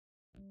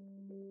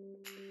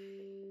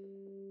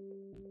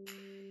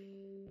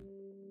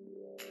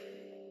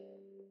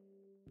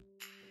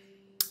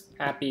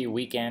Happy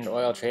weekend,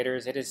 oil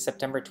traders. It is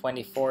September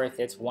 24th.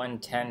 It's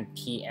 1:10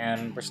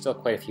 p.m. We're still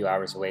quite a few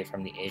hours away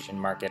from the Asian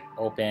market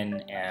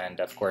open, and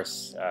of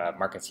course,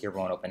 markets here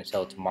won't open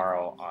until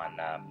tomorrow on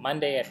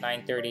Monday at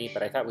 9:30.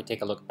 But I thought we'd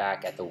take a look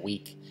back at the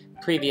week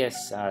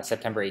previous,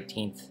 September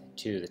 18th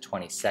to the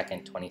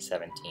 22nd,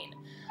 2017.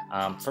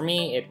 For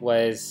me, it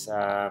was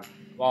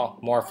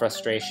more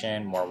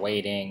frustration, more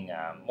waiting,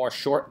 more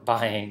short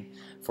buying,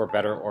 for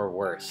better or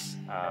worse.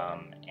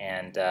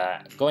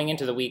 Going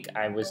into the week,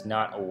 I was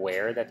not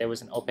aware that there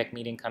was an OPEC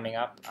meeting coming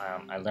up.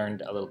 I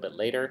learned a little bit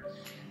later,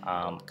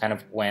 kind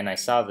of when I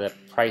saw the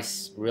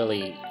price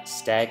really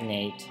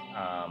stagnate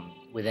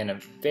within a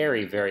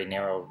very, very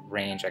narrow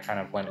range. I kind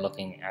of went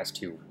looking as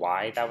to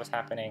why that was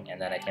happening, and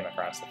then I came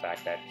across the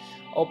fact that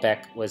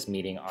OPEC was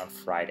meeting on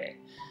Friday.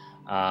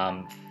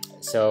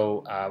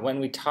 When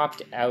we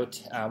topped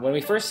out, when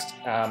we first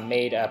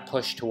made a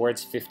push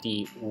towards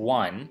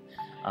 51,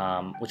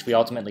 which we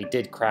ultimately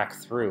did crack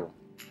through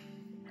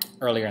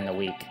earlier in the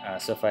week.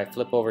 So if I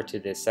flip over to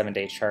the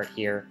 7-day chart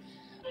here,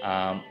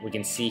 we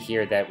can see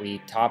here that we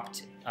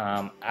topped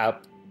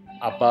up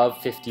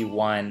above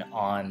 51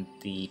 on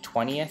the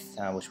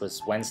 20th, which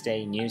was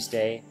Wednesday,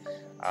 Newsday,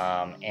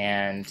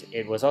 and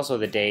it was also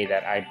the day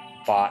that I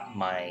bought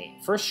my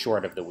first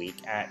short of the week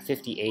at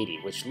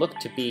 50.80, which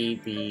looked to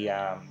be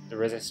the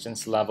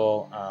resistance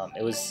level.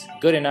 It was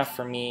good enough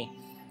for me.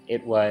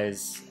 It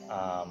was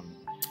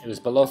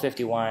below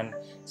 51,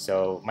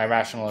 so my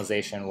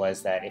rationalization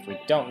was that if we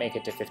don't make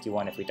it to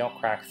 51, if we don't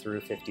crack through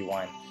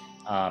 51,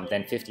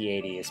 then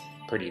 50.80 is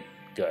pretty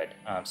good.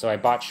 So I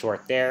bought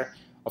short there.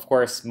 Of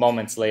course,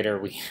 moments later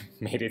we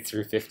made it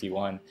through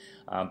 51,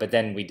 but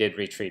then we did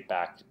retreat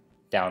back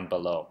down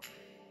below.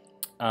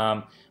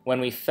 When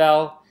we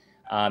fell,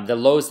 the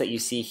lows that you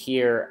see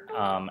here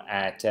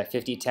at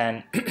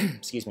 50.10,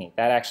 excuse me,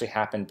 that actually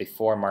happened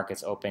before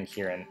markets opened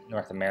here in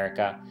North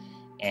America,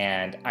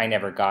 and I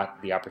never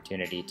got the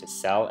opportunity to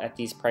sell at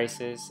these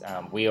prices.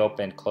 We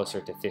opened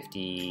closer to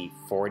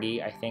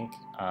 50.40, I think,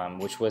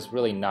 which was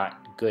really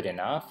not good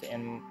enough,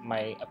 in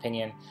my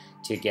opinion,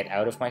 to get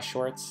out of my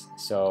shorts.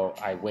 So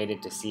I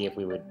waited to see if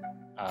we would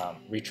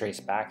retrace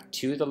back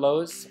to the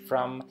lows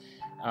from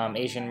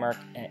Asian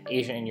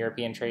and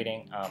European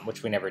trading,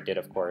 which we never did,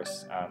 of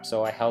course.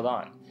 So I held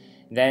on.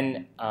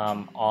 Then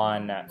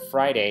on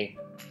Friday,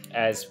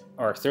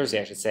 or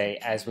Thursday, I should say,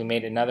 as we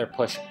made another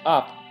push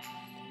up,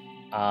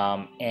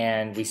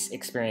 and we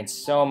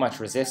experienced so much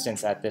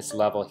resistance at this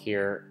level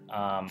here.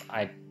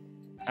 I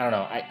don't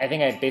know. I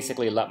think I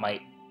basically let my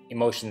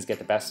emotions get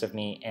the best of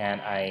me, and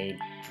I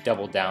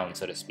doubled down,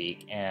 so to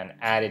speak, and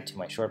added to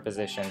my short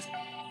positions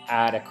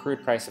at a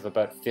crude price of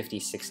about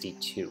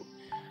 50.62.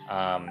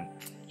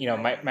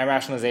 My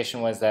rationalization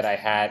was that I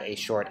had a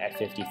short at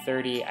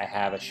 50.30, I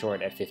have a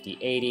short at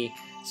 50.80,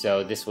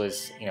 so this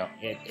was,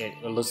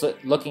 it was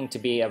looking to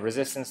be a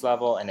resistance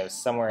level, and it was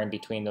somewhere in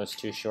between those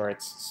two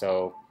shorts.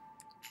 So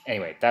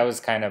anyway, that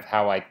was kind of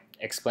how I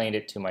explained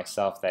it to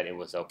myself, that it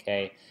was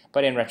okay.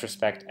 But in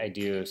retrospect, I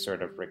do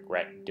sort of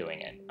regret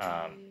doing it,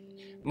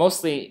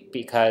 mostly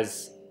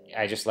because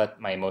I just let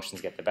my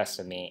emotions get the best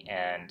of me,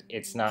 and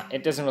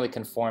it doesn't really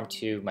conform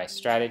to my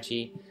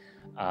strategy.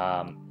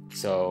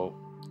 So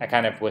I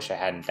kind of wish I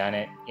hadn't done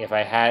it. If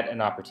I had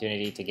an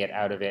opportunity to get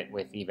out of it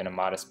with even a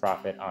modest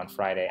profit on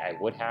Friday, I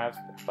would have,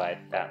 but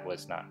that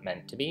was not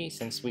meant to be,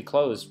 since we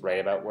closed right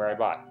about where I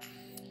bought.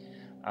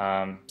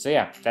 So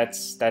yeah,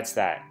 that's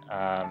that.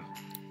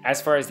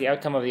 As far as the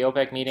outcome of the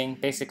OPEC meeting,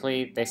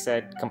 basically they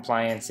said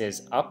compliance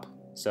is up,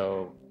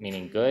 so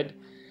meaning good.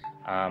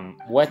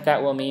 What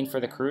that will mean for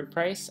the crude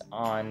price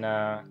on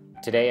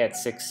today at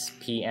 6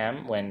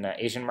 p.m. when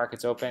Asian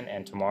markets open,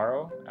 and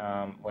tomorrow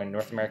when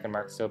North American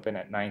markets open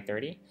at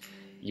 9:30,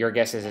 your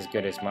guess is as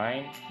good as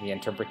mine. The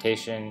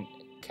interpretation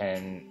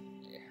can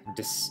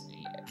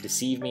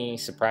deceive me,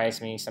 surprise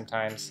me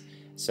sometimes.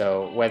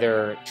 So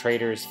whether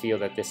traders feel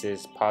that this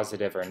is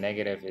positive or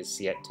negative is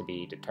yet to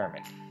be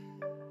determined.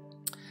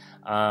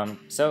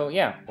 So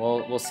yeah,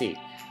 we'll see.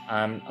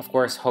 Of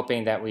course,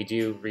 hoping that we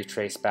do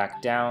retrace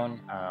back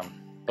down.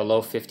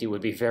 Below 50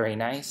 would be very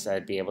nice.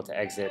 I'd be able to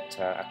exit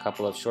a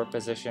couple of short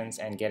positions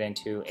and get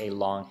into a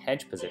long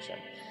hedge position,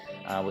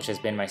 which has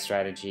been my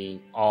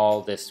strategy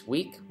all this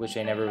week, which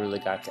I never really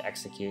got to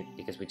execute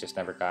because we just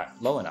never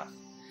got low enough.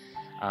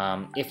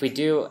 If we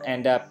do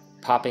end up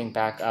popping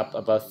back up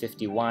above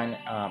 51,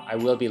 I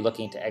will be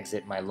looking to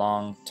exit my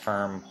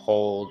long-term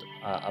hold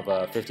of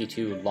a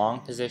 52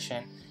 long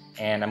position,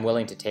 and I'm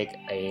willing to take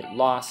a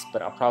loss,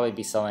 but I'll probably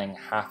be selling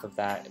half of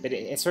that. But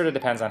it sort of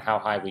depends on how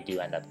high we do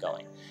end up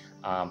going.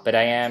 But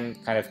I am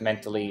kind of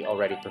mentally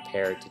already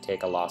prepared to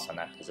take a loss on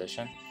that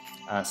position,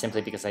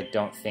 simply because I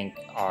don't think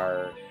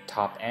our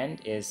top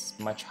end is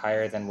much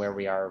higher than where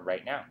we are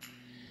right now.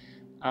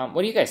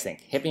 What do you guys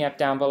think? Hit me up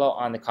down below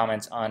on the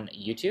comments on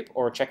YouTube,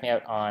 or check me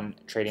out on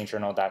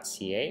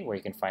TradingJournal.ca, where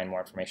you can find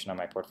more information on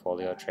my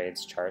portfolio,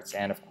 trades, charts,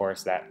 and of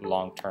course that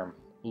long-term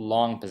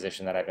long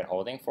position that I've been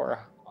holding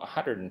for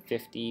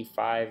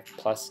 155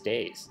 plus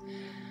days.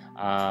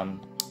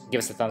 Give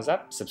us a thumbs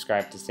up,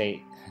 subscribe to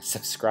stay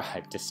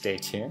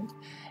tuned,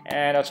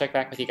 and I'll check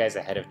back with you guys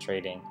ahead of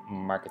trading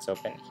markets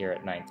open here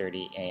at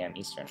 9:30 a.m.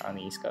 Eastern on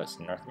the East Coast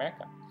in North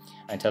America.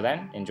 Until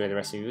then, enjoy the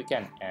rest of your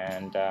weekend,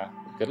 and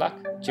good luck.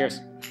 Cheers.